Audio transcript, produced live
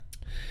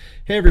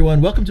Hey everyone,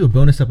 welcome to a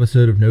bonus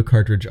episode of No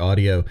Cartridge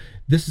Audio.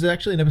 This is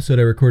actually an episode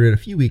I recorded a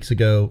few weeks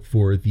ago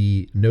for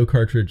the No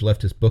Cartridge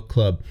Leftist Book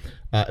Club,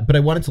 but I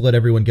wanted to let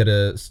everyone get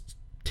a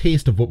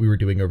taste of what we were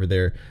doing over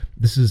there.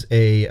 This is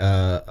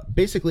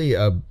basically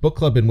a book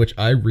club in which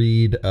I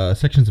read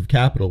sections of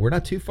Capital. We're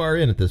not too far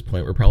in at this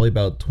point. We're probably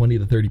about 20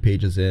 to 30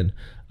 pages in,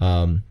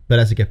 but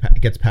as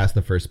it gets past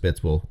the first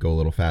bits, we'll go a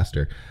little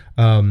faster.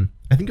 I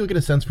think you'll get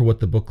a sense for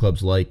what the book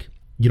club's like.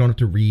 You don't have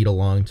to read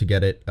along to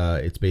get it.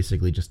 It's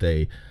basically just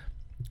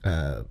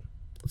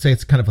let's say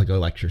it's kind of like a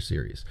lecture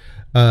series.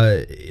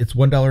 It's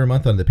 $1 a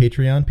month on the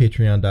Patreon,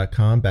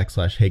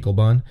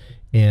 patreon.com/Hagelbon.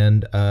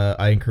 And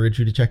I encourage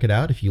you to check it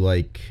out if you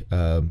like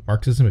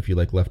Marxism, if you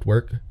like left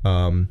work,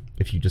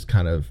 if you just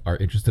kind of are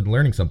interested in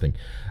learning something.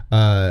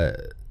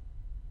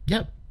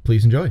 Yeah,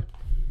 please enjoy.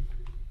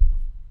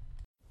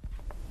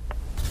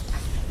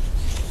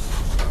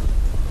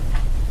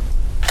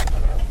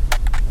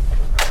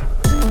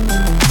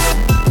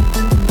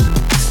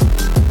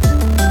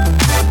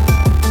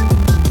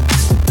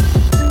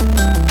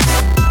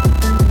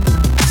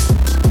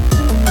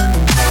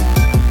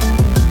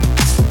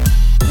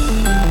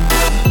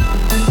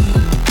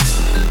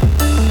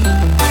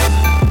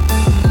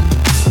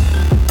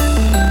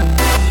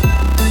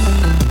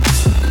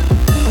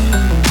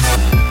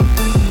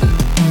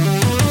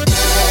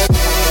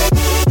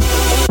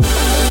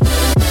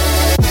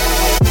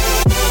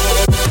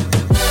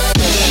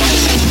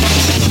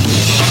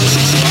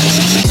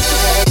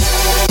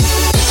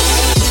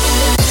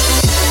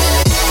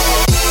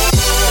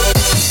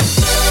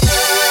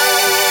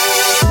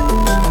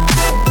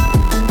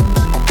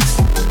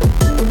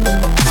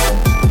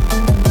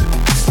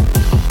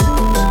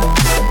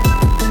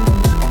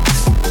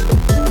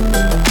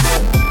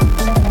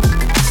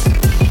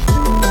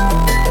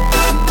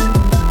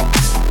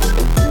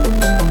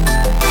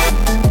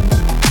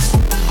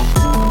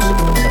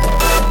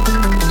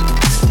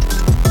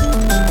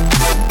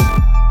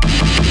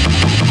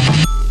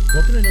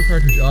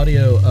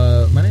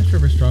 My name's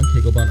Trevor Strong,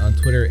 Hagelbon on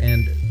Twitter,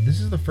 and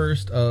this is the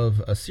first of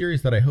a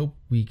series that I hope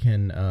we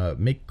can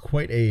make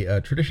quite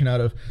a tradition out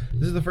of.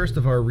 This is the first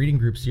of our reading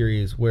group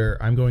series where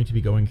I'm going to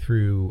be going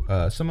through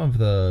some of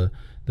the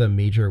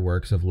major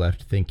works of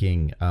left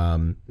thinking.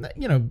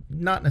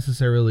 Not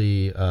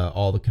necessarily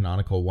all the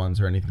canonical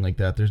ones or anything like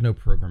that. There's no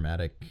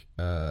programmatic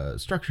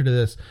structure to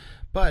this,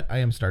 but I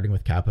am starting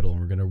with Capital, and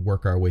we're going to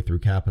work our way through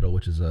Capital,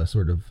 which is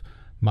sort of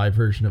my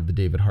version of the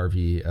David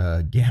Harvey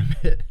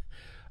gambit.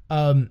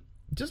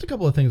 Just a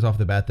couple of things off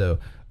the bat, though.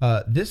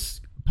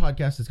 This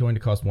podcast is going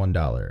to cost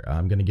 $1.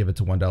 I'm going to give it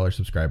to $1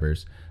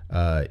 subscribers.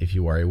 If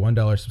you are a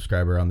 $1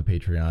 subscriber on the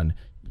Patreon,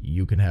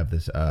 you can have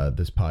this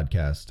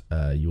podcast.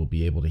 You will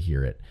be able to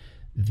hear it.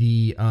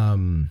 The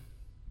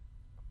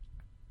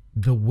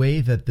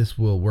way that this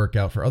will work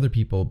out for other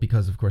people,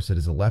 because of course it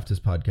is a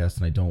leftist podcast,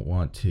 and I don't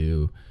want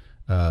to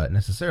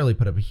necessarily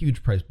put up a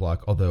huge price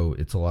block, although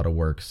it's a lot of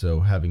work. So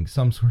having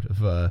some sort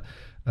of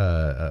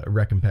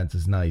recompense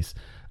is nice.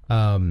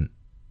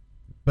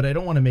 But I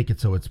don't want to make it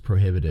so it's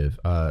prohibitive.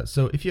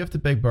 So if you have to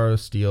beg, borrow,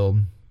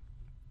 steal,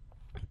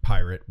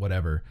 pirate,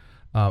 whatever,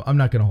 I'm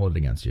not going to hold it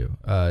against you.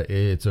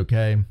 It's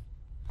okay.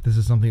 This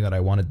is something that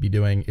I want to be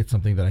doing. It's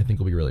something that I think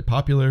will be really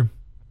popular,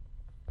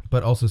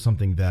 but also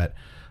something that,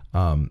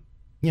 I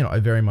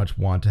very much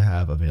want to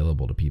have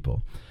available to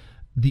people.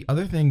 The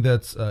other thing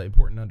that's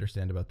important to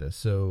understand about this,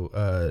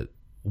 so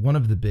one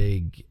of the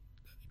big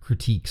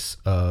critiques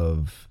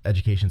of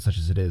education such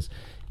as it is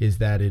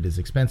that it is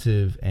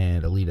expensive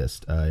and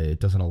elitist. It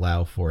doesn't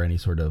allow for any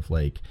sort of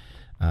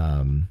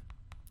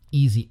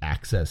easy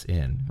access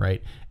in,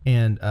 right?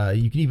 And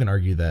you can even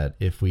argue that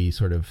if we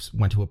sort of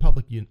went to a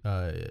public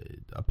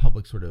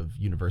sort of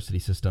university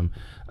system,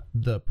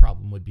 the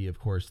problem would be, of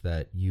course,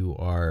 that you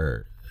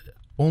are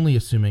only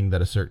assuming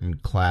that a certain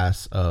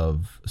class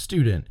of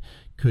student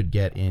could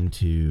get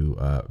into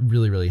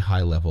really, really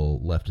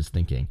high-level leftist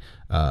thinking.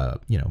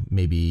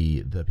 Maybe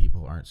the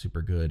people aren't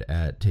super good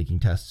at taking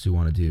tests who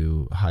want to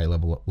do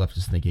high-level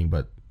leftist thinking,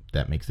 but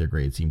that makes their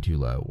grade seem too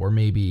low. Or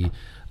maybe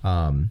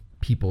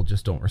people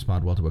just don't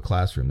respond well to a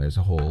classroom. There's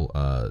a whole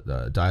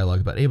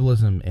dialogue about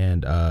ableism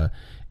and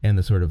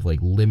the sort of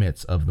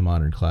limits of the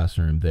modern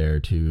classroom there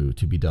to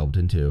be delved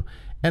into.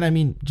 And I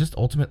mean, just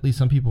ultimately,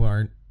 some people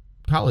aren't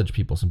college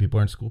people, some people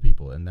aren't school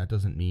people, and that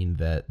doesn't mean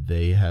that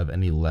they have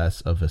any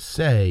less of a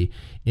say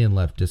in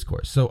left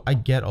discourse. So I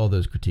get all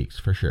those critiques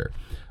for sure.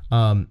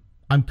 I'm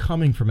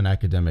coming from an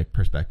academic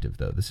perspective,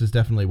 though. This is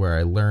definitely where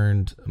I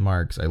learned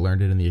Marx. I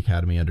learned it in the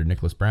academy under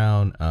Nicholas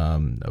Brown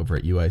over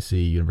at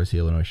UIC, University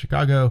of Illinois,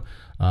 Chicago.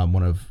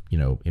 One of,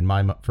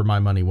 for my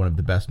money, one of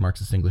the best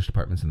Marxist English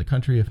departments in the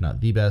country, if not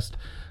the best.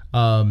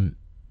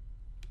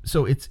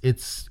 So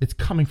it's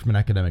coming from an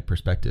academic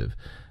perspective.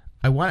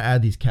 I want to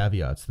add these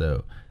caveats,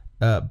 though.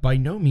 By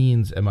no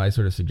means am I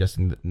sort of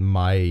suggesting that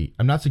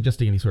I'm not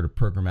suggesting any sort of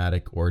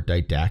programmatic or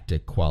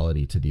didactic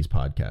quality to these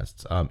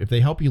podcasts. If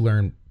they help you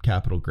learn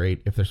Capital,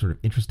 great. If they're sort of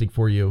interesting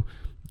for you,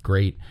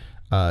 great.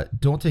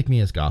 Don't take me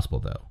as gospel,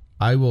 though.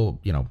 I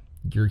will,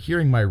 you're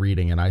hearing my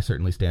reading, and I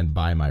certainly stand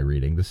by my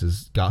reading. This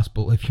is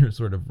gospel if you're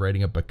sort of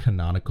writing up a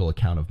canonical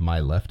account of my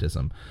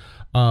leftism.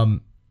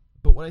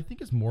 But what I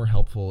think is more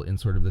helpful in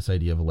sort of this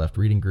idea of a left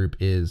reading group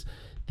is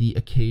the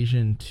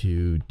occasion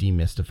to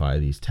demystify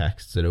these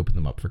texts and open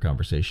them up for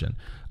conversation.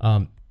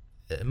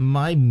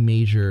 My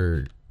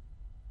major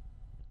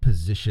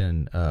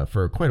position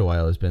for quite a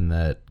while has been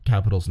that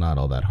capital's not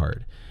all that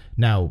hard.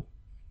 Now,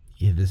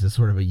 this is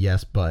sort of a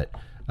yes, but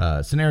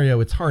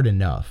scenario. It's hard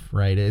enough,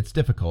 right? It's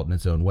difficult in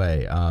its own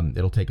way.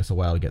 It'll take us a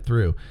while to get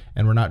through,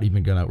 and we're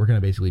gonna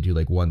basically do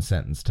like one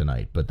sentence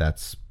tonight, but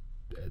that's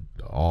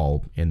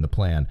all in the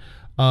plan.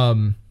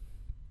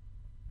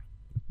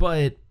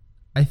 But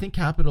I think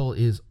capital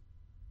is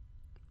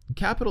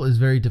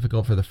very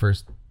difficult for the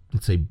first,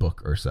 let's say,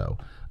 book or so.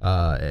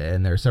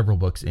 And there are several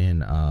books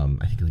in,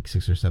 I think like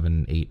 6 or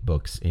 7, 8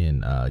 books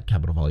in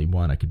Capital Volume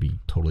 1. I could be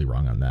totally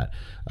wrong on that.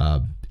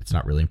 It's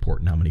not really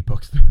important how many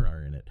books there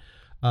are in it.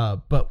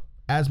 But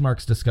as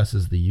Marx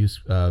discusses the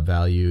use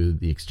value,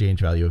 the exchange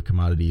value of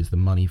commodities, the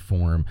money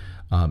form,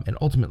 and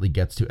ultimately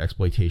gets to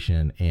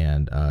exploitation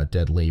and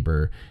dead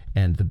labor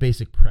and the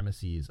basic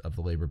premises of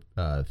the labor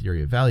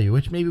theory of value,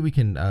 which maybe we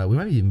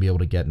might even be able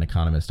to get an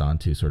economist on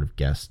to sort of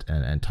guest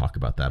and talk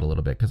about that a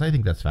little bit, because I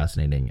think that's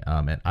fascinating.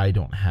 And I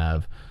don't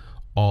have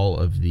all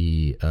of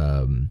the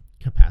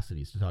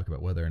capacities to talk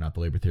about whether or not the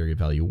labor theory of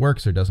value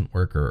works or doesn't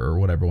work or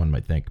whatever one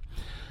might think.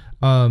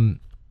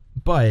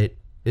 But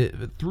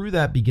through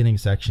that beginning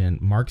section,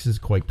 Marx is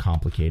quite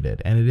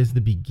complicated, and it is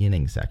the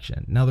beginning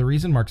section. Now, the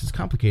reason Marx is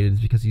complicated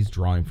is because he's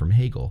drawing from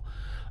Hegel.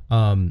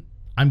 I'm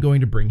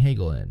going to bring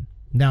Hegel in.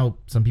 Now,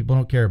 some people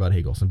don't care about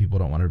Hegel. Some people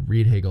don't want to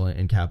read Hegel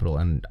in Capital,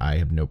 and I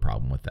have no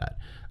problem with that.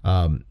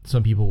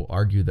 Some people will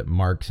argue that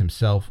Marx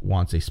himself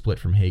wants a split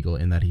from Hegel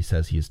in that he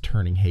says he is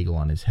turning Hegel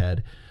on his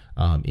head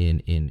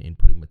in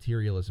putting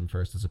materialism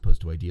first as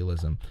opposed to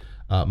idealism.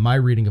 My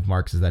reading of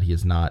Marx is that he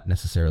is not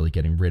necessarily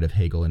getting rid of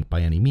Hegel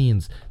by any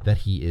means, that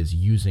he is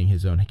using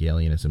his own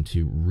Hegelianism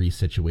to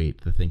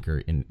resituate the thinker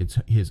in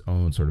his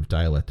own sort of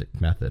dialectic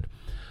method.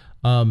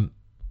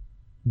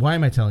 Why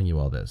am I telling you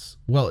all this?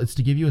 Well, it's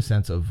to give you a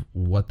sense of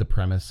what the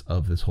premise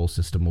of this whole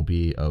system will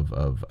be,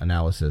 of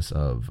analysis,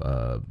 of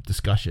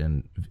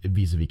discussion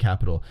vis-a-vis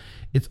capital.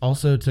 It's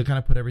also to kind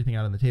of put everything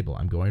out on the table.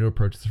 I'm going to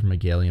approach this from a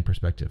Hegelian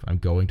perspective. I'm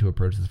going to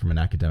approach this from an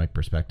academic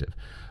perspective.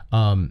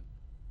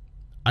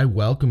 I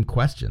welcome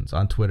questions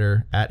on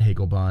Twitter at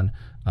Hegelbon.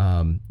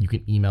 You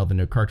can email the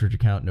No Cartridge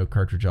account,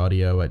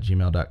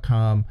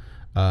 nocartridgeaudio@gmail.com.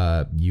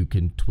 You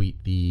can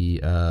tweet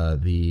the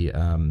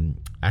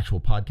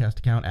actual podcast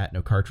account at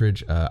No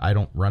Cartridge. I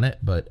don't run it,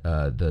 but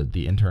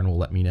the intern will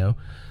let me know.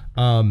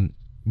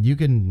 You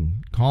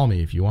can call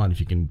me if you want, if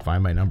you can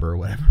find my number or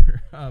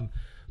whatever.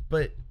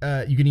 But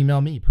you can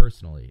email me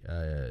personally,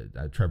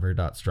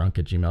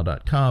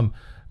 trevor.strunk@gmail.com.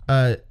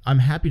 I'm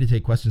happy to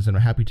take questions, and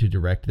I'm happy to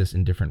direct this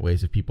in different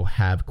ways if people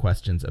have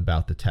questions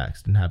about the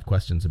text and have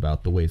questions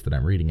about the ways that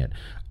I'm reading it.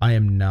 I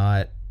am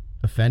not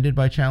offended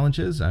by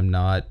challenges. I'm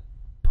not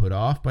put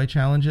off by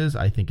challenges.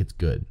 I think it's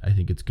good. I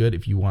think it's good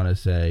if you want to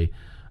say,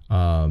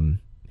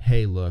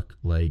 hey, look,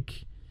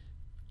 like,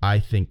 I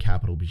think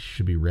capital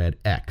should be read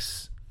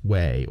X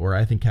way, or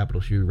I think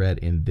capital should be read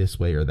in this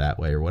way or that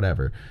way or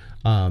whatever.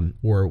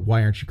 Or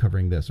why aren't you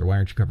covering this, or why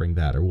aren't you covering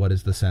that, or what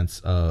is the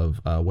sense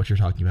of what you're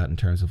talking about in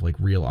terms of like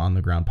real on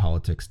the ground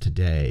politics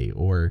today,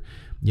 or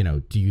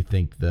do you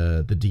think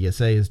the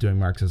DSA is doing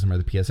Marxism or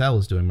the PSL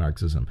is doing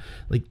Marxism?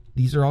 Like,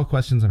 these are all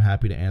questions I'm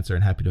happy to answer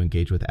and happy to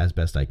engage with as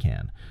best I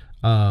can.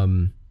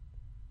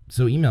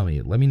 So email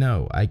me, let me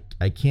know. I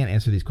can't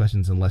answer these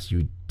questions unless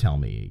you tell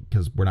me,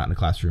 because we're not in a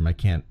classroom. I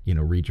can't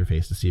read your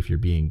face to see if you're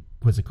being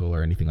quizzical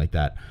or anything like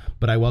that,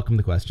 but I welcome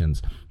the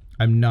questions.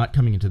 I'm not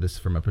coming into this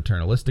from a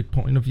paternalistic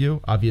point of view.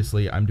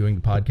 Obviously, I'm doing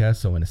the podcast,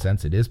 so in a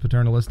sense, it is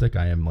paternalistic.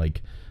 I am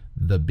like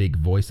the big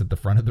voice at the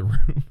front of the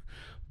room.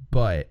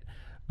 But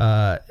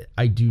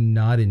I do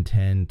not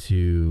intend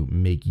to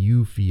make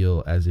you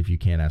feel as if you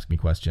can't ask me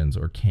questions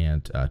or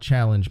can't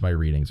challenge my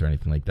readings or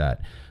anything like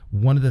that.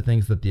 One of the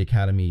things that the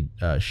Academy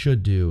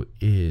should do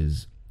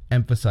is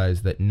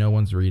emphasize that no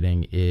one's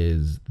reading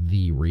is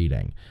the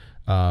reading.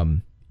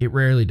 It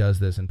rarely does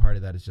this, and part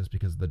of that is just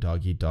because of the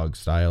dog-eat-dog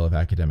style of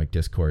academic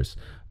discourse.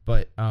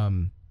 But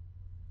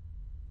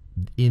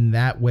in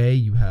that way,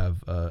 you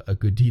have a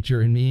good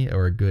teacher in me,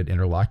 or a good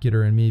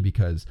interlocutor in me,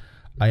 because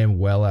I am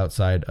well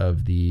outside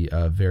of the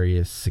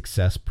various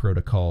success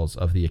protocols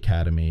of the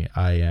Academy.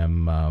 I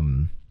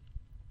am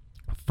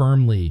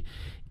firmly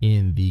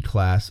in the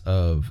class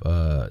of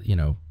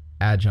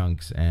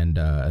adjuncts and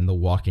the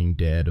Walking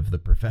Dead of the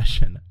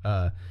profession.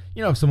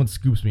 If someone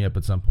scoops me up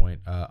at some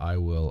point, I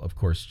will of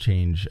course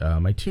change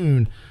my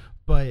tune.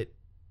 But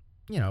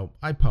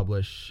I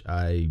publish,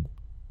 I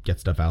get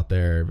stuff out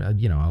there. I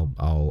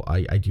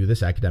do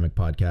this academic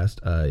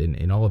podcast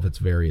in all of its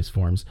various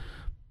forms.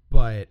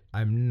 But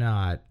I'm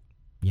not,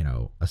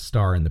 a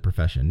star in the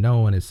profession. No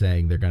one is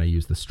saying they're going to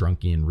use the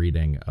Strunkian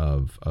reading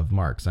of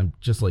Marx. I'm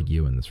just like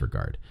you in this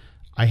regard.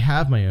 I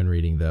have my own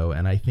reading, though,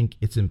 and I think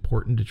it's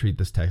important to treat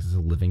this text as a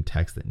living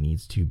text that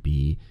needs to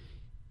be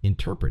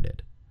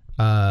interpreted.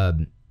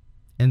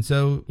 And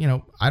so,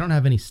 I don't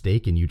have any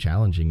stake in you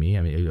challenging me,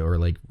 or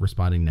like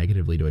responding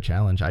negatively to a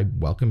challenge. I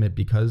welcome it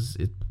because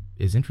it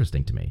is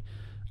interesting to me.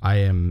 I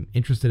am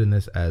interested in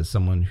this as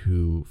someone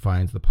who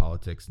finds the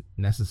politics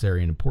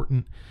necessary and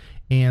important,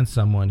 and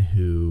someone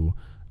who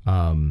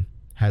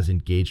has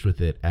engaged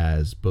with it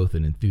as both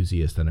an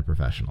enthusiast and a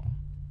professional.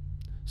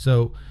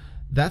 So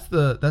that's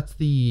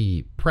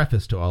the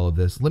preface to all of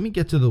this. Let me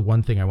get to the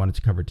one thing I wanted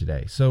to cover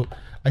today. So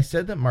I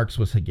said that Marx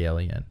was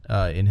Hegelian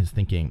in his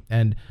thinking,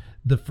 and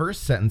the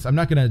first sentence, I'm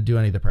not going to do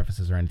any of the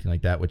prefaces or anything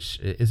like that, which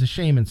is a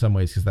shame in some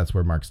ways because that's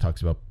where Marx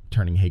talks about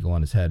turning Hegel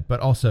on his head. But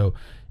also,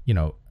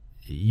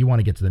 you want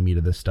to get to the meat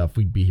of this stuff.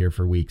 We'd be here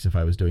for weeks if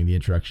I was doing the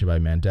introduction by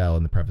Mandel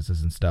and the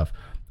prefaces and stuff.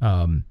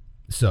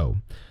 So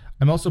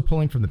I'm also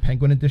pulling from the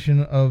Penguin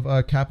edition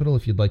of Capital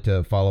if you'd like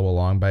to follow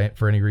along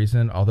for any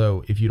reason.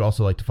 Although if you'd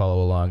also like to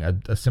follow along,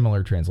 a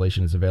similar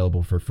translation is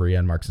available for free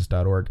on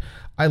Marxist.org.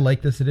 I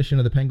like this edition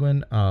of the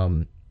Penguin.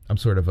 I'm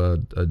sort of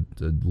a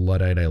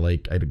Luddite.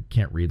 I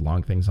can't read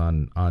long things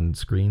on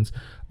screens,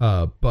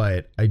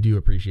 but I do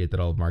appreciate that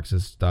all of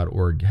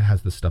Marxist.org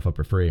has this stuff up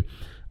for free.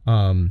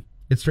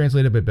 It's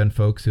translated by Ben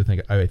Folks, who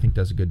I think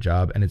does a good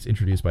job, and it's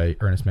introduced by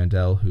Ernest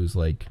Mandel, who's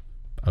like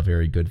a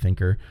very good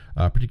thinker,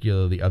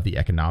 particularly of the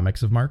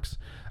economics of Marx.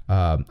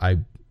 I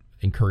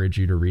encourage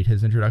you to read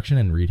his introduction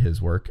and read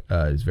his work.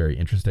 It's very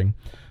interesting.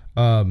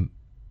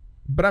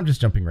 But I'm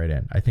just jumping right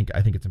in. I think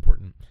it's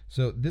important.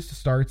 So this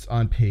starts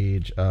on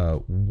page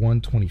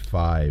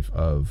 125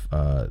 of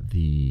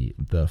the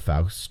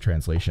Faust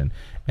translation,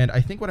 and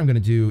I think what I'm going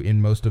to do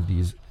in most of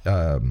these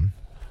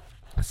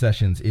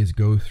sessions is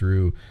go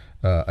through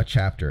a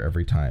chapter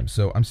every time.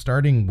 So I'm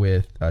starting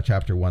with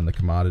chapter 1, the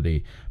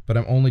commodity, but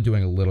I'm only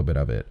doing a little bit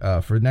of it.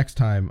 For next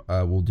time,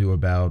 we'll do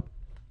about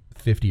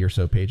 50 or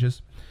so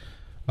pages.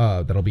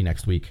 That'll be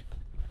next week.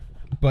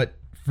 But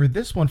for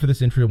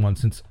this intro one,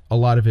 since a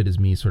lot of it is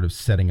me sort of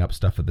setting up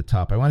stuff at the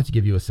top, I wanted to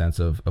give you a sense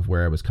of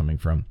where I was coming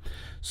from.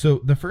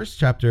 So the first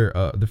chapter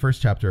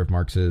of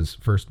Marx's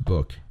first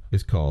book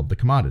is called The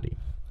Commodity.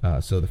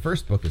 So the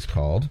first book is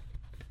called,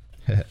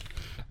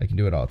 I can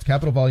do it all. It's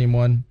Capital Volume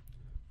 1,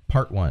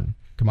 Part 1,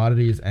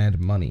 Commodities and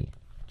Money.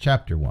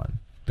 Chapter 1,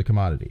 The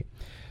Commodity.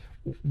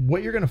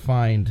 What you're going to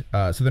find,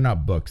 so they're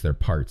not books, they're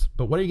parts,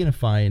 but what are you going to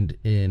find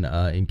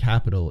in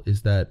Capital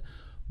is that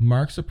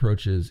Marx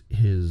approaches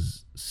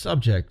his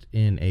subject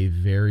in a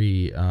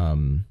very, I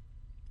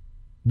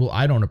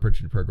don't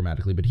approach it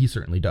programmatically, but he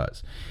certainly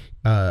does.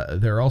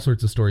 There are all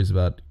sorts of stories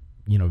about,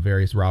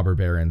 various robber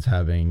barons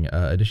having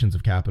editions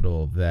of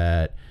Capital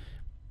that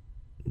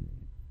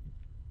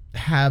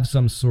have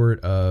some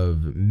sort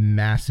of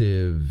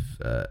massive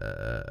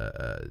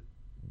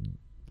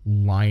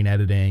line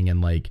editing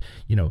and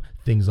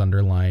things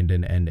underlined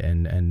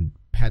and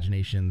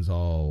paginations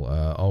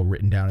all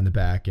written down in the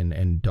back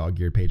and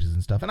dog-eared pages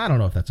and stuff. And I don't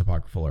know if that's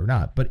apocryphal or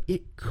not, but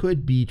it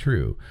could be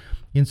true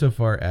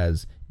insofar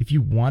as if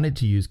you wanted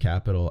to use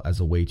Capital as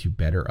a way to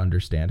better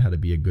understand how to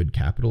be a good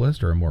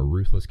capitalist or a more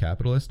ruthless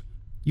capitalist,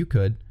 you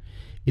could.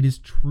 It is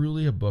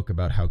truly a book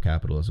about how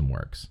capitalism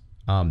works.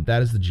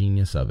 That is the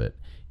genius of it.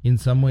 In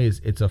some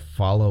ways, it's a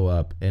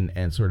follow-up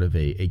and sort of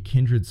a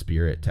kindred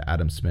spirit to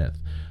Adam Smith.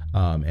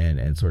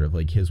 And sort of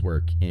like his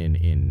work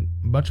in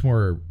much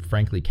more,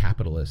 frankly,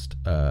 capitalist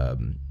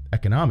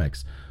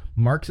economics.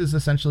 Marx is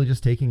essentially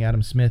just taking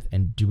Adam Smith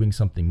and doing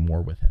something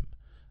more with him.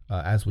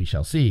 As we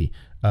shall see,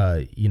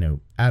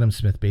 Adam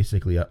Smith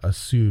basically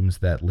assumes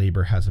that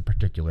labor has a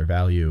particular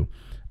value.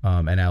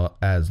 And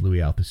as Louis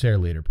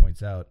Althusser later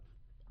points out,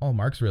 all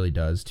Marx really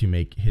does to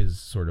make his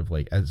sort of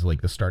as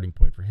the starting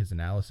point for his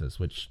analysis,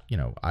 which,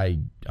 I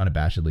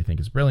unabashedly think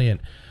is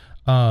brilliant,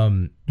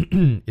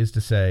 is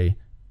to say,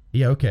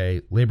 yeah,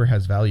 okay, labor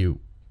has value.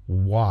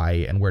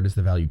 Why and where does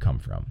the value come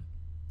from?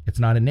 It's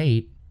not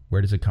innate.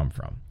 Where does it come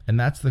from? And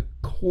that's the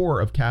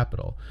core of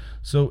Capital.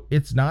 So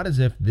it's not as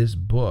if this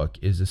book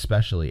is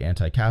especially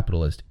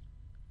anti-capitalist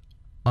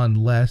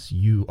unless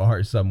you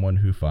are someone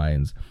who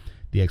finds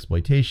the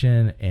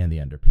exploitation and the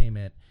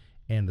underpayment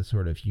and the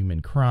sort of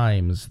human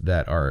crimes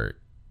that are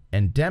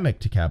endemic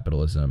to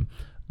capitalism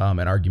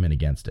an argument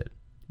against it.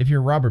 If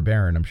you're a robber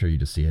baron, I'm sure you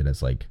just see it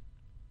as a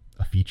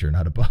feature,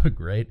 not a bug,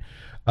 right?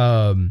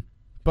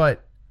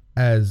 But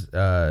as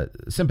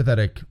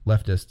sympathetic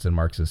leftists and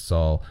Marxists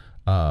all,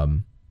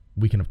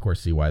 we can of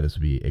course see why this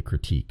would be a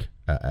critique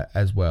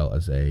as well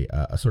as a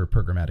sort of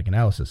programmatic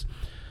analysis.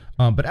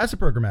 But as a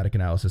programmatic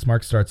analysis,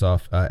 Marx starts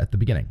off at the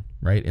beginning,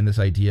 right? In this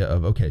idea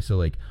of, okay,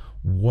 so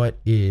what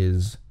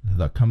is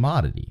the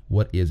commodity?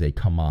 What is a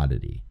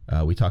commodity?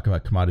 We talk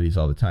about commodities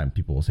all the time.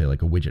 People will say a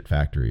widget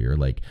factory or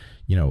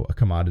a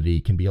commodity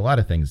can be a lot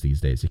of things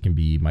these days. It can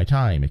be my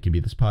time. It can be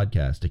this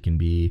podcast. It can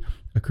be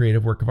a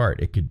creative work of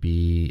art. It could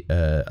be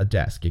a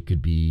desk. It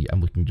could be,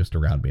 I'm looking just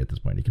around me at this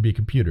point. It could be a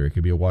computer. It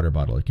could be a water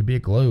bottle. It could be a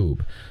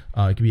globe.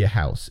 It could be a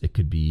house. It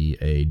could be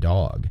a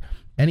dog.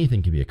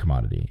 Anything can be a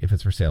commodity if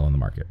it's for sale on the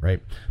market,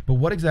 right? But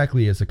what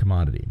exactly is a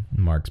commodity?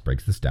 Marx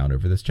breaks this down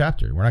over this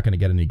chapter. We're not going to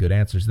get any good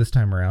answers this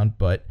time around,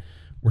 but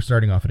we're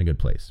starting off in a good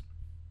place.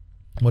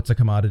 What's a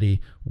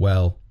commodity?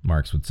 Well,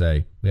 Marx would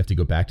say we have to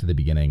go back to the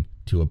beginning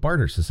to a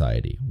barter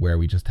society where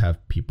we just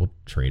have people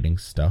trading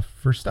stuff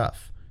for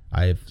stuff.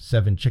 I have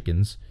 7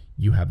 chickens.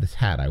 You have this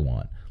hat I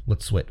want.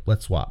 Let's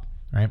swap,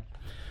 right?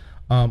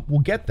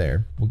 We'll get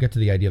there. We'll get to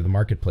the idea of the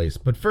marketplace.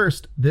 But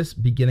first, this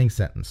beginning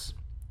sentence.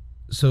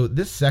 So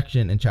this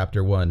section in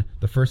chapter 1,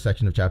 the first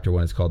section of chapter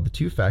 1 is called the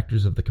 2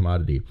 factors of the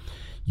commodity: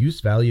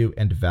 use value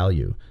and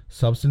value,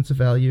 substance of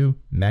value,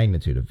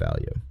 magnitude of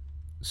value.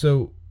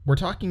 So we're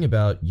talking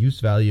about use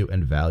value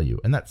and value.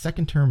 And that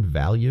second term,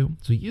 value,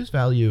 so use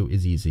value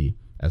is easy,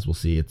 as we'll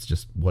see. It's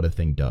just what a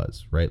thing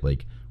does, right?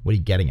 Like, what are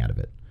you getting out of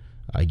it?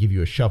 I give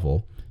you a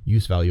shovel.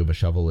 Use value of a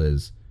shovel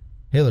is,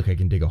 hey, look, I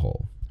can dig a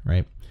hole,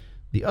 right?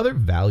 The other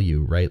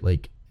value, right?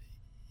 Like,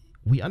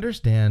 we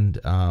understand,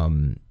 I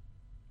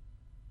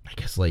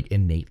guess, like,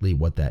 innately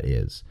what that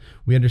is.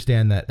 We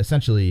understand that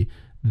essentially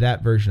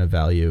that version of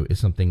value is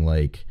something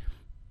like,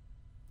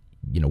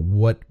 you know,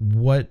 what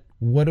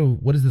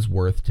is this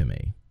worth to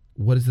me?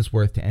 What is this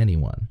worth to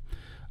anyone?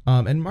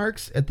 And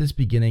Marx at this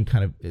beginning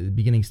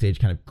stage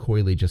kind of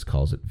coyly just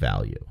calls it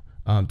value.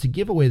 To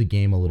give away the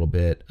game a little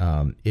bit,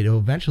 it'll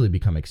eventually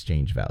become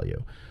exchange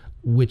value,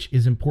 which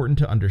is important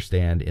to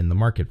understand in the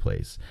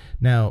marketplace.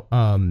 Now,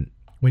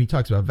 when he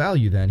talks about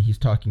value, then he's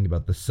talking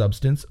about the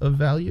substance of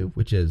value,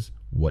 which is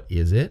what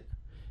is it,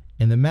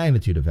 and the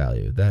magnitude of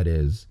value, that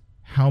is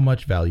how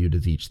much value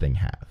does each thing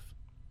have.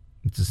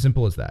 It's as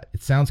simple as that.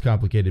 It sounds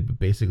complicated, but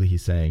basically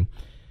he's saying,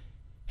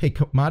 hey,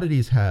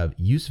 commodities have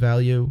use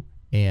value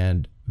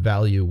and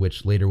value,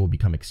 which later will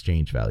become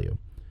exchange value.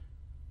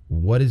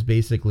 What is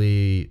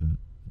basically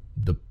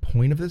the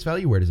point of this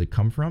value? Where does it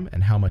come from?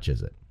 And how much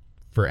is it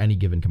for any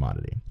given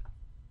commodity?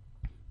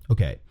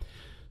 Okay,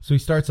 so he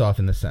starts off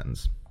in this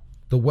sentence.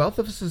 The wealth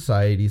of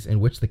societies in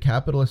which the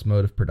capitalist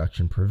mode of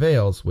production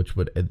prevails, which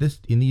would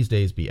in these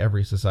days be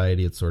every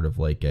society. It's sort of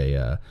like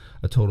a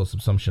total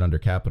subsumption under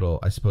capital.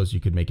 I suppose you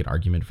could make an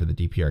argument for the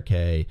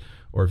DPRK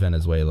or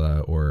Venezuela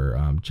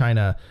or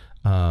China,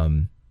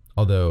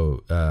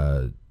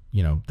 although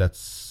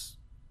that's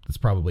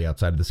probably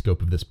outside of the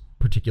scope of this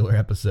particular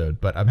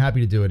episode. But I'm happy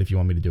to do it if you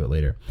want me to do it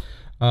later.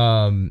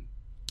 In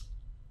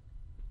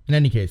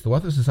any case, the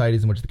wealth of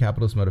societies in which the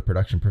capitalist mode of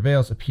production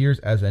prevails appears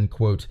as an,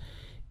 quote,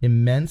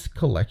 immense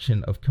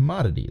collection of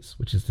commodities,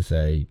 which is to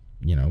say,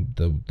 you know,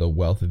 the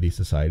wealth of these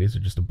societies are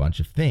just a bunch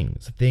of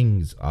things.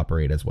 Things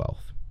operate as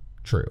wealth.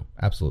 True,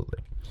 absolutely.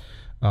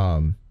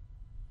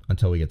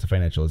 Until we get to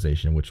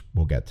financialization, which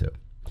we'll get to.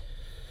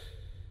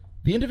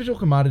 The individual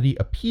commodity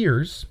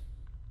appears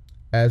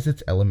as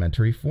its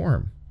elementary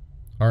form.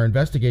 Our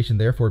investigation,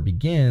 therefore,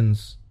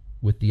 begins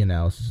with the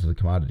analysis of the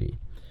commodity.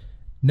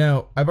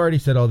 Now, I've already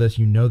said all this.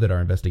 You know that our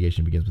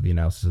investigation begins with the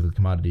analysis of the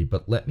commodity,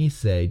 but let me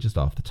say just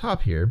off the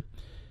top here,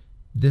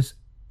 this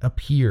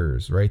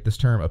appears, right? This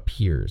term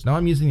appears. Now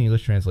I'm using the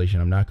English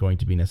translation. I'm not going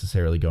to be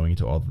necessarily going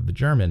into all of the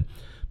German,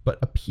 but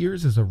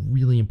appears is a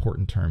really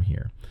important term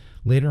here.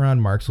 Later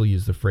on, Marx will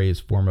use the phrase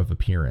form of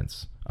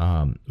appearance,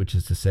 which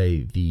is to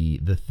say the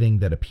thing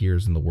that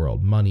appears in the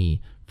world.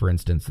 Money, for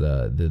instance,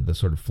 the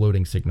sort of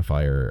floating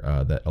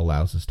signifier that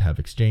allows us to have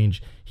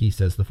exchange. He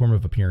says the form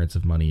of appearance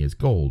of money is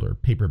gold or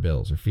paper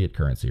bills or fiat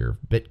currency or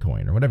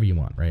Bitcoin or whatever you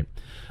want, right?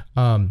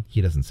 He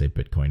doesn't say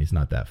Bitcoin. He's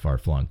not that far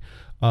flung.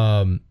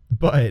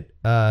 But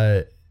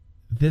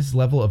this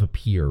level of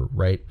appear,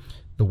 right?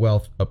 The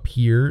wealth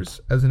appears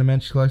as an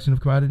immense collection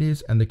of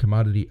commodities, and the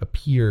commodity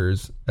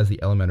appears as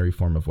the elementary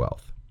form of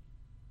wealth.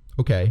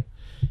 Okay.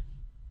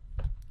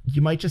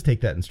 You might just take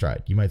that in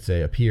stride. You might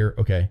say appear,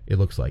 okay, it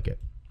looks like it.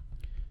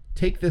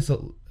 Take this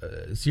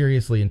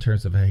seriously in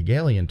terms of a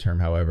Hegelian term,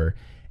 however,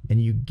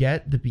 and you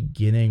get the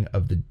beginning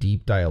of the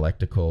deep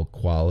dialectical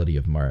quality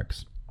of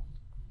Marx.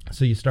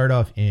 So you start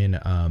off in...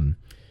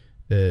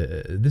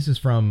 this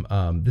is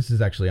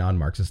actually on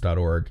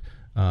Marxist.org.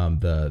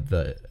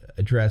 The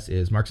address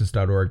is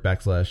Marxist.org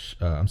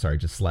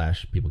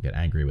 / people get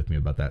angry with me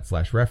about that,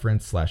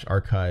 /reference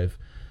 /archive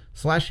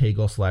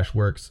 /Hegel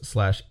 /works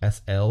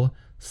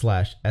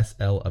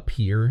 /SL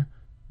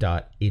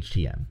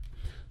appear.htm.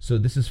 So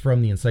this is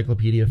from the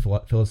Encyclopedia of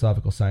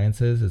Philosophical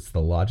Sciences. It's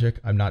the logic.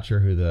 I'm not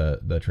sure who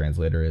the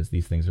translator is.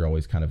 These things are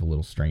always kind of a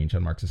little strange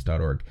on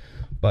Marxist.org,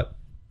 but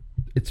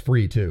it's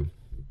free too.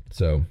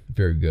 So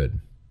very good.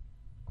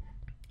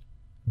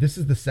 This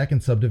is the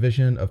second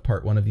subdivision of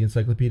part 1 of the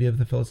Encyclopedia of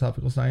the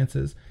Philosophical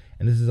Sciences,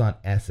 and this is on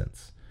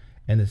essence.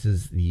 And this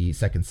is the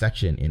second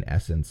section in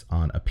essence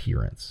on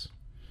appearance.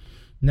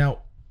 Now,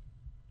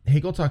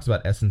 Hegel talks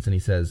about essence, and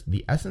he says,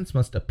 the essence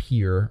must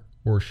appear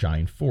or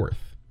shine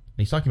forth. And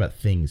he's talking about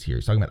things here.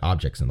 He's talking about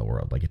objects in the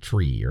world, like a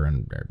tree or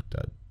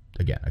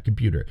again, a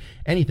computer,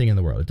 anything in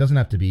the world. It doesn't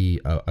have to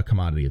be a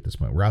commodity at this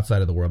point. We're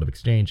outside of the world of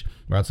exchange.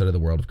 We're outside of the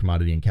world of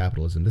commodity and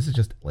capitalism. This is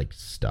just like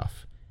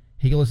stuff.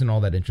 Hegel isn't all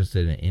that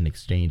interested in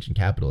exchange and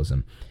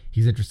capitalism.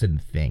 He's interested in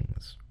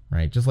things,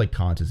 right? Just like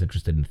Kant is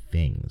interested in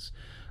things,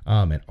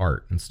 and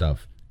art and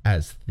stuff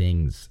as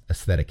things,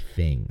 aesthetic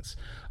things.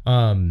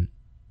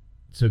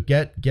 So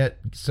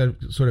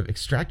sort of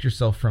extract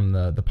yourself from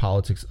the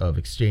politics of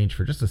exchange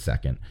for just a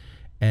second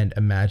and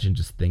imagine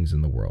just things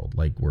in the world.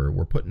 Like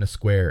we're put in a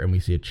square and we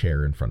see a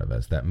chair in front of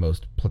us, that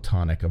most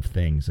platonic of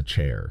things, a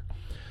chair.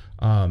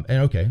 And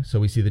okay, so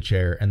we see the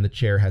chair, and the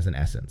chair has an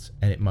essence,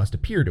 and it must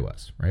appear to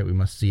us, right? We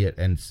must see it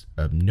and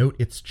note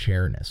its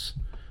chairness.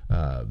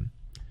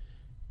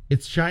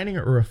 Its shining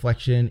or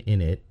reflection in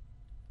it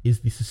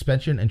is the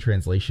suspension and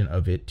translation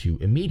of it to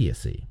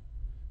immediacy.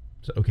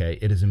 So, okay,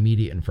 it is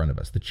immediate in front of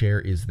us. The chair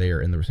is there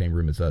in the same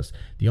room as us.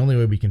 The only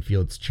way we can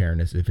feel its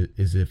chairness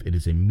is if it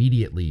is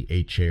immediately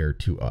a chair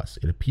to us.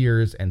 It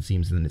appears and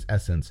seems in its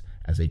essence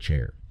as a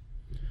chair.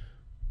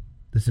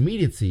 This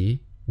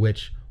immediacy,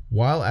 which,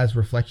 while as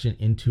reflection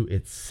into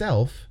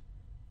itself,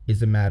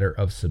 is a matter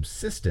of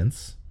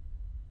subsistence,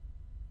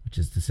 which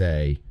is to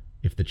say,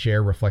 if the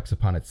chair reflects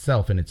upon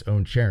itself in its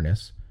own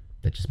chairness,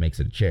 that just makes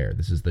it a chair.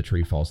 This is the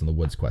tree falls in the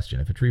woods question.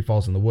 If a tree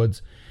falls in the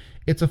woods,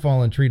 it's a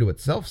fallen tree to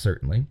itself,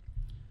 certainly,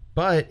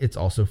 but it's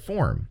also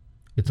form.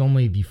 It's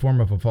only the form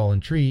of a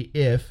fallen tree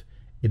if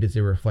it is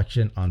a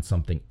reflection on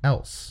something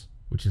else,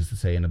 which is to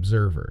say an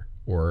observer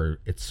or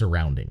its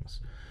surroundings.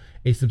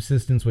 A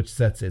subsistence which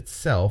sets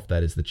itself,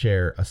 that is the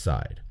chair,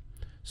 aside.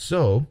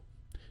 So,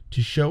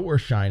 to show or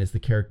shine is the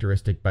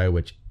characteristic by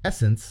which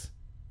essence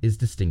is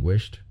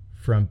distinguished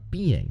from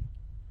being,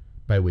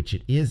 by which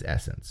it is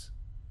essence.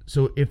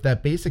 So if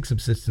that basic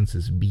subsistence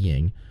is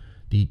being,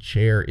 the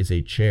chair is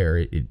a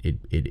chair,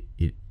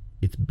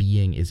 its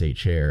being is a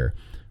chair,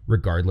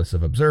 regardless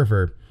of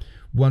observer.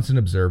 Once an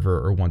observer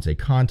or once a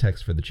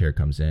context for the chair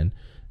comes in,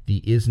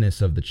 the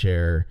isness of the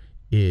chair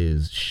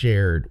is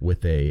shared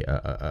with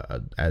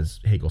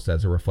as Hegel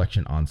says, a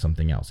reflection on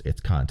something else,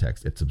 its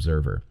context, its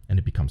observer, and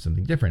it becomes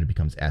something different. It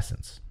becomes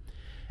essence.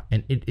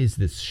 And it is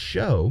this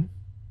show,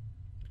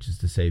 which is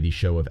to say the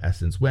show of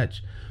essence,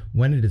 which,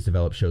 when it is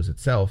developed, shows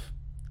itself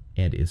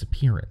and is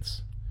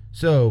appearance.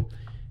 So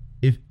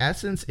if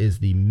essence is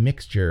the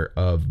mixture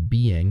of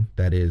being,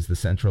 that is the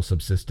central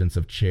subsistence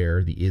of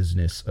chair, the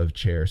isness of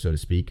chair, so to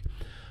speak,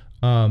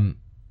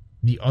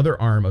 the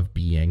other arm of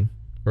being,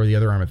 or the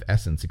other arm of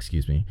essence,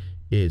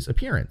 is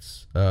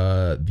appearance.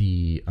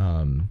 The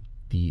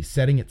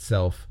setting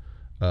itself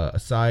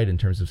aside in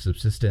terms of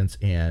subsistence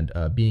and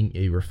being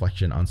a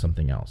reflection on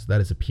something else.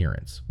 That is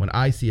appearance. When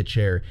I see a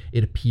chair,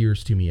 it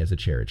appears to me as a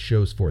chair. It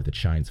shows forth, it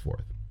shines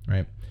forth,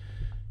 right?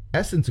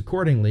 Essence,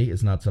 accordingly,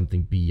 is not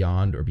something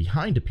beyond or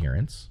behind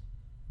appearance,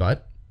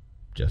 but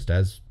just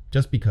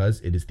because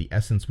it is the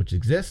essence which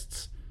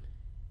exists,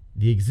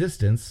 the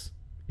existence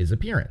is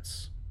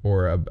appearance,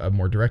 or a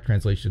more direct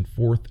translation,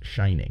 forth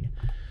shining.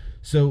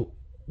 So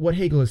what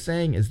Hegel is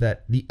saying is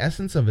that the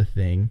essence of a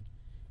thing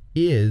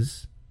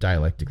is,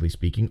 dialectically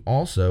speaking,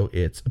 also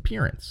its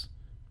appearance.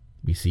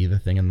 We see the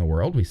thing in the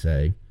world, we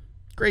say,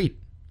 great,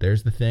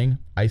 there's the thing,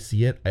 I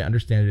see it, I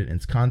understand it in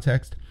its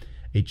context.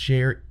 A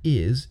chair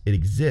it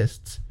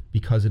exists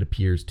because it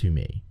appears to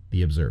me,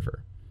 the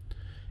observer.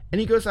 And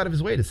he goes out of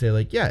his way to say,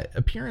 like, yeah,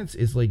 appearance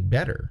is like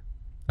better.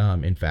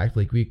 In fact,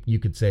 like you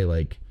could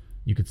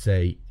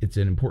say it's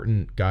an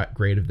important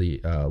grade of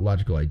the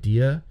logical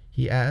idea,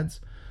 he adds.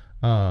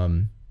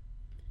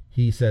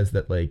 He says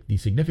that like the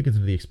significance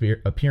of the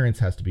appearance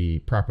has to be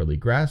properly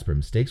grasped or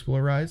mistakes will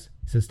arise.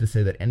 He says to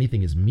say that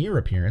anything is mere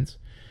appearance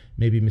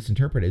may be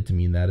misinterpreted to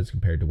mean that as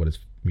compared to what is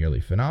merely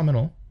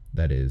phenomenal,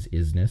 that is,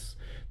 isness,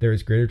 there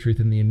is greater truth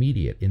in the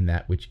immediate, in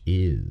that which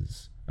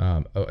is.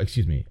 I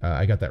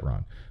got that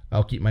wrong.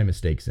 I'll keep my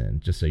mistakes in,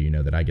 just so you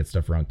know that I get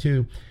stuff wrong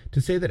too.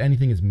 To say that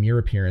anything is mere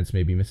appearance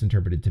may be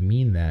misinterpreted to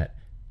mean that,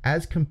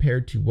 as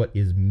compared to what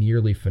is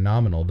merely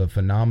phenomenal, the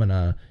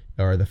phenomena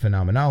or the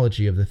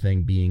phenomenology of the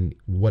thing being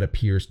what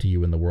appears to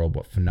you in the world,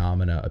 what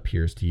phenomena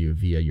appears to you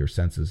via your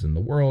senses in the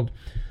world,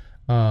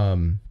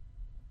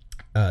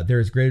 there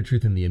is greater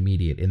truth in the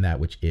immediate, in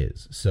that which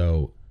is.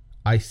 So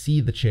I see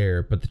the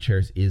chair, but the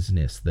chair's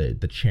isness,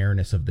 the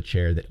chairness of the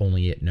chair that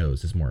only it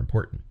knows, is more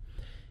important.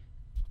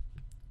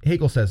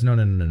 Hegel says,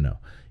 no.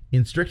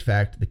 In strict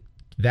fact,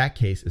 that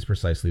case is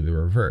precisely the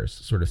reverse,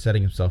 sort of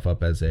setting himself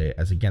up as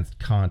against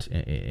Kant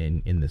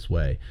in this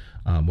way.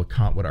 What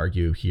Kant would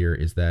argue here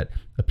is that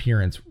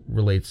appearance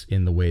relates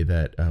in the way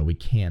that we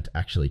can't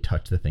actually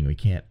touch the thing. We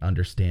can't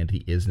understand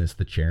the isness,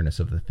 the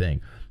chairness of the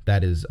thing.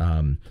 That is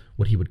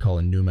what he would call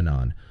a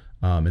noumenon.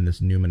 And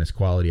this numinous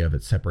quality of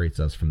it separates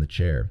us from the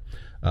chair.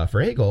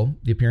 For Hegel,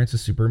 the appearance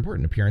is super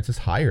important. Appearance is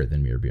higher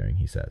than mere being,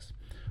 he says.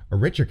 A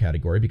richer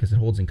category because it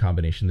holds in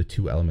combination the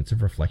two elements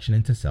of reflection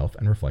into self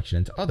and reflection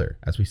into other.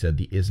 As we said,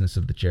 the isness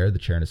of the chair, the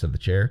chairness of the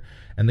chair,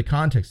 and the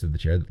context of the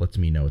chair that lets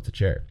me know it's a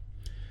chair.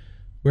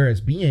 Whereas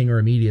being or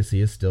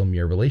immediacy is still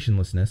mere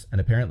relationlessness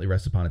and apparently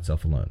rests upon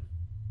itself alone.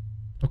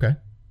 Okay,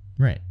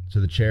 right. So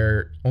the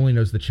chair only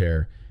knows the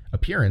chair.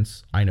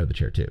 Appearance, I know the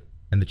chair too,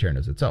 and the chair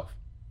knows itself.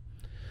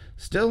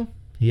 Still,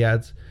 he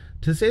adds,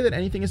 to say that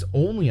anything is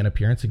only an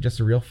appearance suggests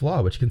a real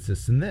flaw, which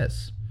consists in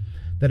this,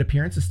 that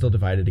appearance is still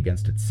divided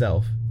against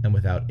itself and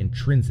without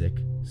intrinsic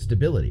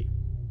stability.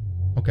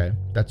 Okay,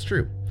 that's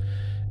true.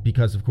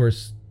 Because, of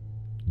course,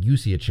 you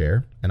see a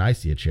chair and I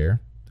see a chair,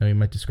 and we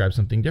might describe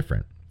something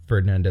different.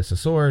 Ferdinand de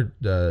Saussure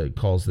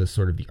calls this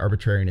sort of the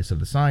arbitrariness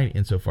of the sign,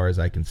 insofar as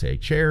I can say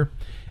chair.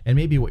 And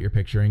maybe what you're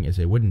picturing is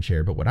a wooden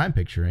chair, but what I'm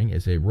picturing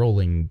is a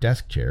rolling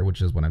desk chair,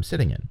 which is what I'm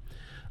sitting in.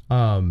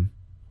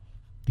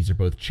 These are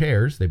both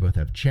chairs. They both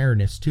have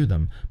chairness to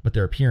them, but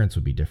their appearance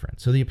would be different.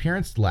 So the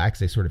appearance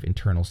lacks a sort of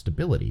internal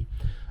stability.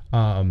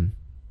 And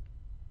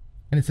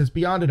it says,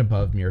 beyond and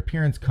above mere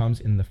appearance comes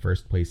in the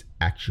first place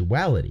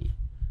actuality,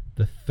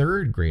 the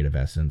third grade of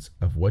essence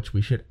of which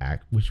we should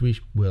act,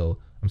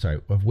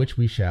 of which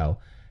we shall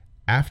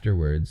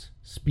afterwards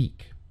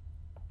speak.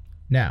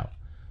 Now,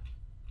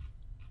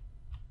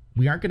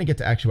 we aren't going to get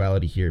to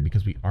actuality here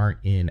because we aren't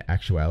in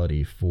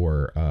actuality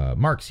for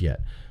Marx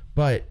yet,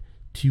 but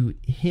to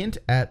hint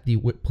at the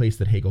place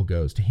that Hegel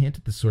goes, to hint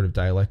at this sort of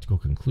dialectical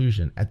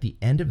conclusion, at the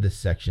end of this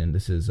section,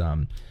 this is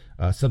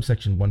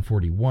subsection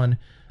 141,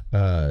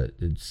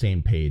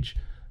 same page,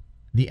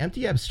 the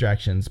empty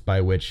abstractions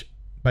by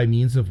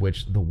means of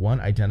which the one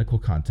identical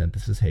content,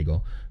 this is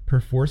Hegel,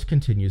 perforce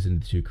continues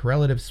into two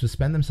correlatives,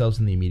 suspend themselves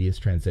in the immediate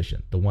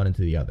transition, the one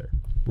into the other.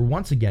 We're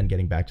once again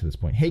getting back to this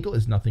point. Hegel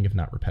is nothing if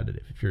not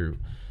repetitive. If you're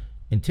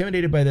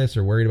intimidated by this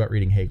or worried about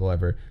reading Hegel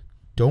ever,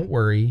 don't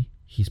worry.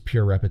 He's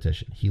pure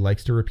repetition. He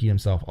likes to repeat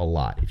himself a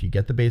lot. If you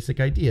get the basic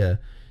idea,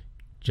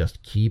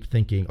 just keep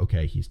thinking,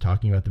 okay, he's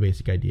talking about the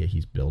basic idea.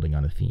 He's building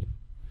on a theme.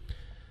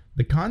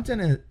 The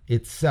content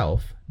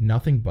itself,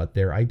 nothing but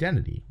their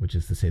identity, which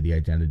is to say the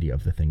identity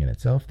of the thing in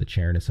itself, the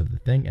chairness of the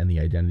thing, and the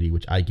identity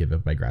which I give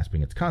it by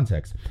grasping its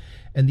context.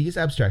 And these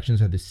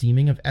abstractions are the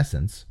seeming of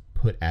essence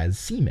put as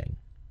seeming.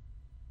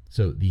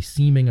 So the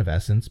seeming of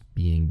essence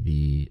being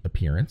the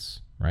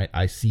appearance, right?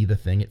 I see the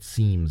thing, it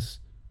seems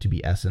to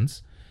be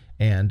essence,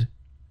 and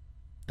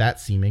that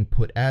seeming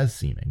put as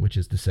seeming, which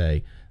is to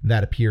say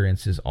that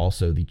appearance is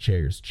also the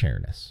chair's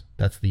chairness.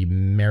 That's the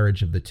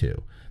marriage of the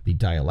two, the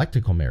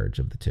dialectical marriage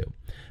of the two.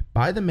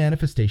 By the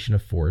manifestation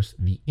of force,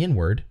 the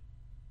inward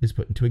is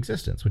put into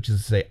existence, which is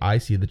to say I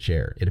see the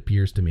chair, it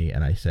appears to me,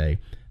 and I say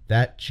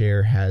that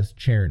chair has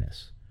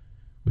chairness,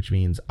 which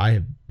means I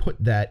have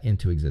put that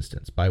into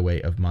existence. By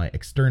way of my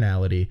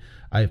externality,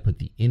 I have put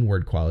the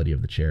inward quality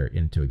of the chair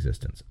into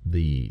existence.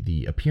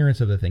 The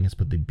appearance of the thing has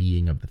put the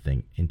being of the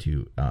thing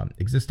into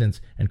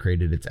existence and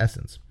created its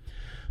essence.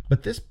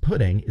 But this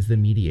putting is the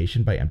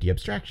mediation by empty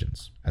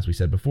abstractions. As we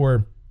said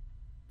before,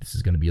 this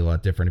is going to be a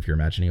lot different if you're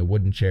imagining a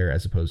wooden chair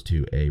as opposed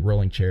to a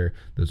rolling chair.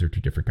 Those are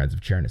two different kinds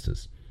of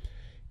chairnesses.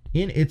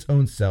 In its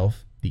own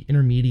self, the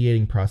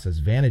intermediating process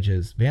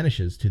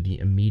vanishes to the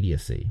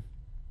immediacy,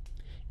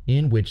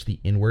 in which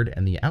the inward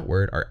and the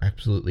outward are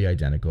absolutely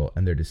identical,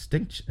 and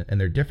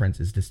their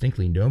difference is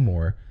distinctly no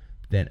more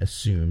than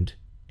assumed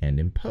and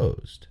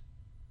imposed.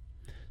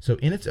 So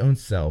in its own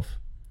self,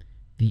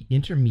 the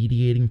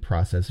intermediating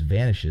process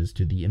vanishes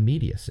to the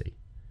immediacy,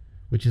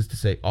 which is to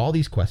say all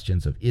these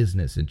questions of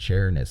isness and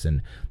chairness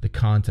and the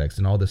context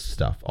and all this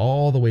stuff,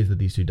 all the ways that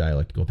these two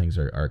dialectical things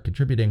are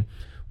contributing,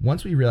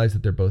 once we realize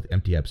that they're both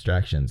empty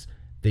abstractions,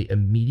 they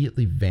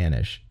immediately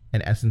vanish,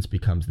 and essence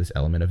becomes this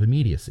element of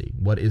immediacy.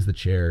 What is the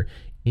chair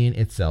in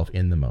itself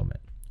in the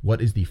moment?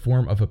 What is the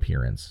form of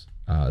appearance?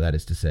 That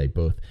is to say,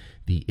 both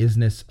the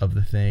isness of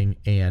the thing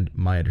and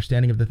my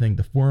understanding of the thing.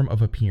 The form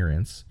of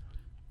appearance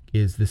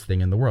is this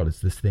thing in the world.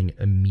 It's this thing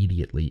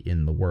immediately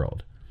in the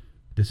world.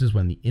 This is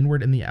when the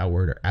inward and the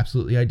outward are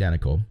absolutely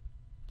identical,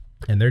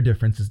 and their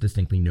difference is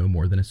distinctly no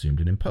more than assumed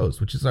and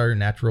imposed, which is our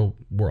natural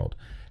world.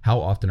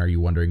 How often are you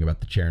wondering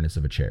about the chairness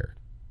of a chair?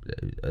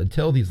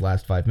 Until these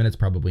last 5 minutes,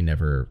 probably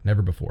never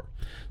before.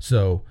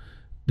 So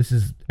this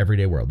is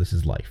everyday world. This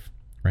is life,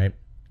 right?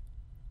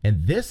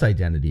 And this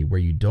identity where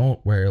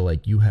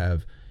you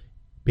have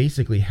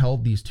basically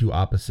held these two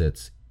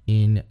opposites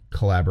in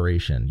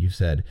collaboration. You've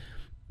said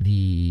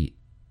the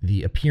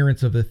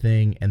appearance of the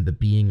thing and the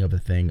being of a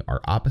thing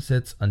are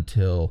opposites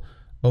until,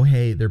 oh,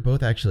 hey, they're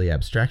both actually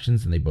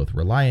abstractions and they both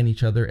rely on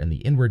each other, and the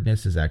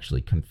inwardness is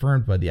actually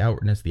confirmed by the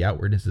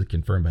outwardness is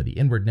confirmed by the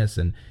inwardness,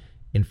 and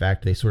in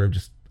fact, they sort of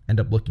just end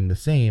up looking the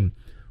same.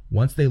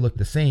 Once they look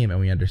the same and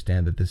we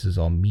understand that this is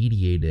all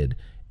mediated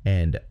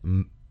and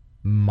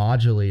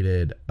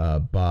modulated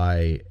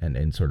by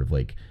and sort of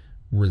like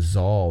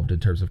resolved in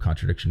terms of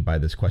contradiction by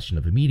this question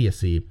of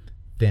immediacy,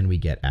 then we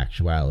get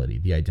actuality,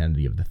 the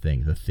identity of the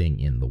thing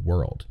in the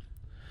world.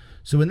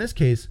 So in this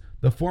case,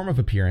 the form of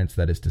appearance,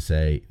 that is to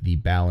say, the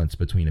balance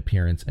between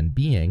appearance and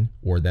being,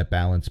 or that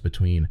balance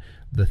between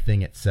the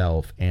thing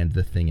itself and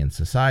the thing in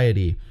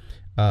society,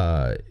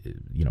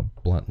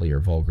 bluntly or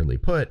vulgarly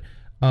put,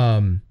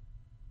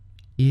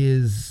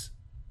 is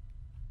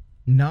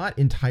not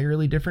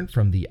entirely different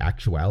from the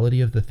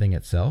actuality of the thing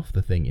itself,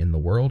 the thing in the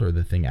world, or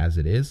the thing as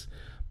it is,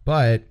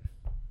 but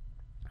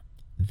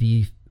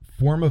the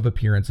form of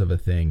appearance of a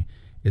thing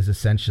is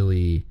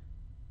essentially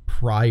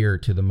prior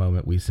to the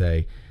moment we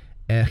say,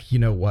 you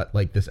know what,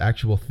 like this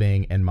actual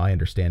thing and my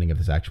understanding of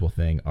this actual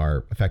thing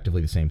are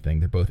effectively the same thing.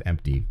 They're both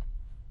empty.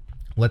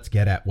 Let's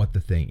get at what the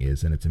thing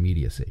is and its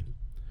immediacy.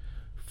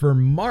 For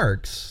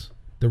Marx,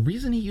 the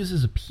reason he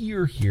uses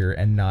appear here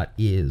and not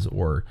is,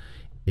 or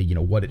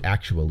what it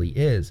actually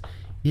is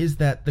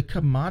that the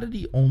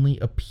commodity only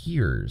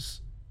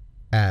appears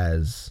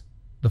as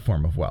the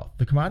form of wealth.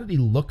 The commodity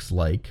looks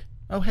like,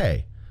 oh,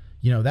 hey,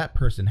 that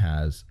person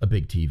has a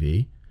big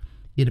TV.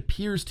 It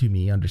appears to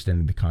me,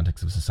 understanding the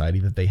context of society,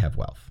 that they have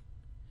wealth.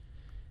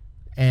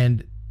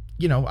 And,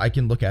 I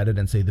can look at it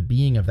and say the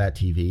being of that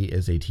TV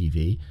is a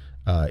TV.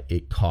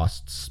 It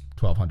costs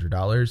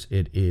 $1,200.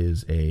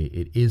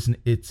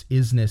 Its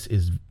isness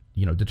is,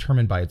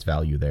 determined by its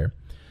value there.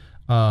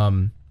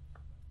 And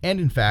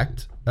in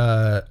fact,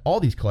 all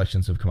these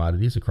collections of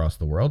commodities across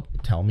the world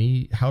tell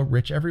me how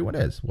rich everyone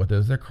is. What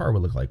does their car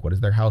look like? What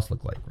does their house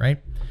look like,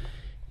 right?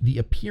 The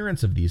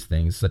appearance of these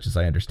things, such as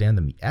I understand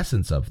them, the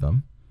essence of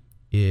them,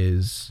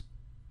 is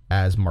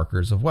as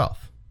markers of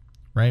wealth,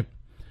 right?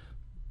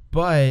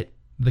 But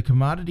the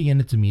commodity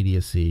and its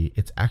immediacy,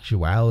 its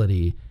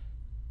actuality,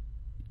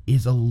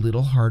 is a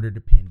little harder to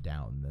pin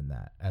down than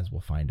that, as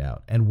we'll find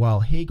out. And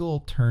while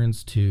Hegel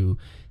turns to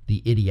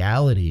the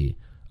ideality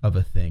of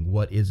a thing,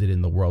 what is it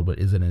in the world, what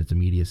is it in its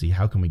immediacy,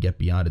 how can we get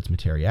beyond its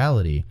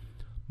materiality,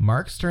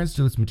 Marx turns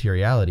to its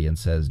materiality and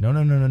says,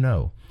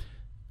 no.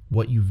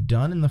 What you've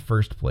done in the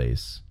first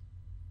place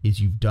is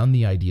you've done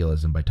the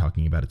idealism by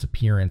talking about its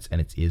appearance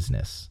and its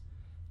isness.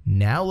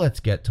 Now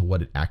let's get to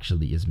what it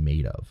actually is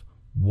made of.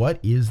 What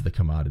is the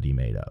commodity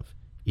made of?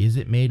 Is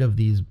it made of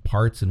these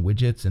parts and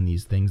widgets and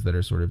these things that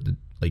are sort of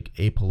like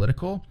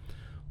apolitical?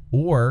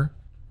 Or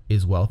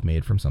is wealth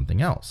made from something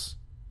else?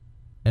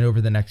 And over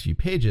the next few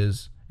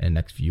pages and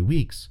next few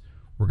weeks,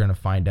 we're going to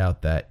find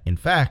out that, in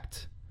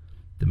fact,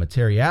 the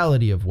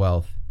materiality of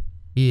wealth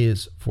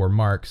is, for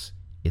Marx,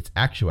 its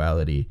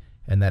actuality,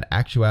 and that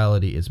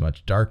actuality is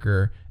much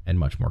darker and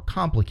much more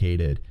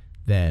complicated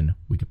than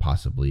we could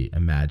possibly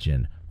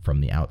imagine from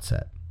the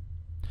outset.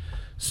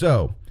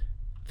 So,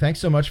 thanks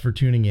so much for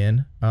tuning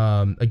in.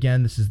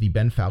 Again, this is the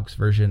Ben Fowlkes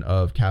version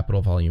of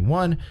Capital Volume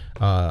 1.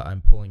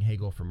 I'm pulling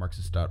Hegel from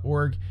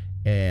Marxist.org,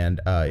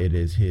 and it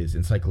is his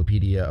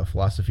Encyclopedia of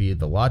Philosophy,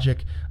 the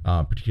Logic,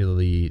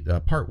 particularly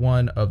Part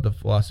 1 of the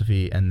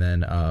philosophy, and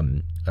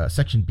then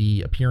Section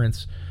B,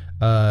 Appearance.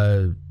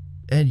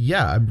 And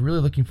yeah, I'm really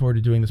looking forward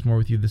to doing this more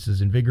with you. This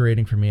is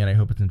invigorating for me, and I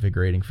hope it's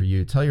invigorating for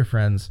you. Tell your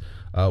friends,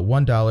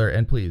 $1,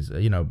 and please,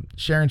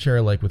 share and share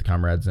alike with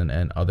comrades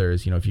and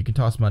others. If you can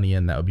toss money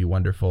in, that would be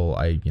wonderful.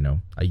 I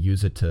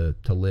use it to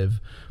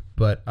live,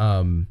 but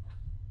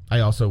I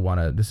also want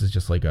to, this is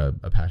just like a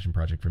passion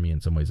project for me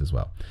in some ways as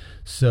well.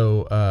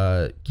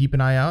 So keep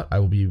an eye out. I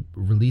will be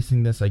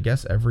releasing this, I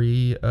guess,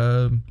 every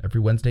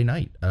Wednesday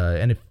night,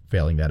 and if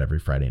failing that, every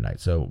Friday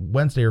night. So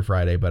Wednesday or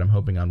Friday, but I'm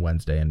hoping on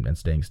Wednesday and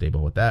staying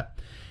stable with that.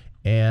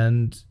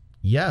 And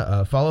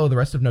yeah, follow the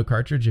rest of No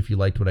Cartridge if you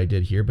liked what I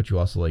did here, but you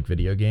also like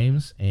video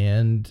games.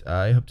 And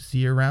I hope to see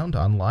you around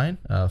online.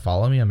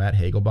 Follow me. I'm at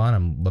Hegelbon.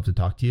 I'd love to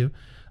talk to you.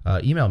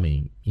 Email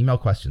me, email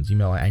questions,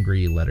 email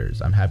angry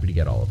letters. I'm happy to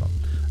get all of them.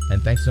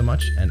 And thanks so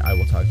much, and I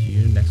will talk to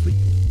you next week.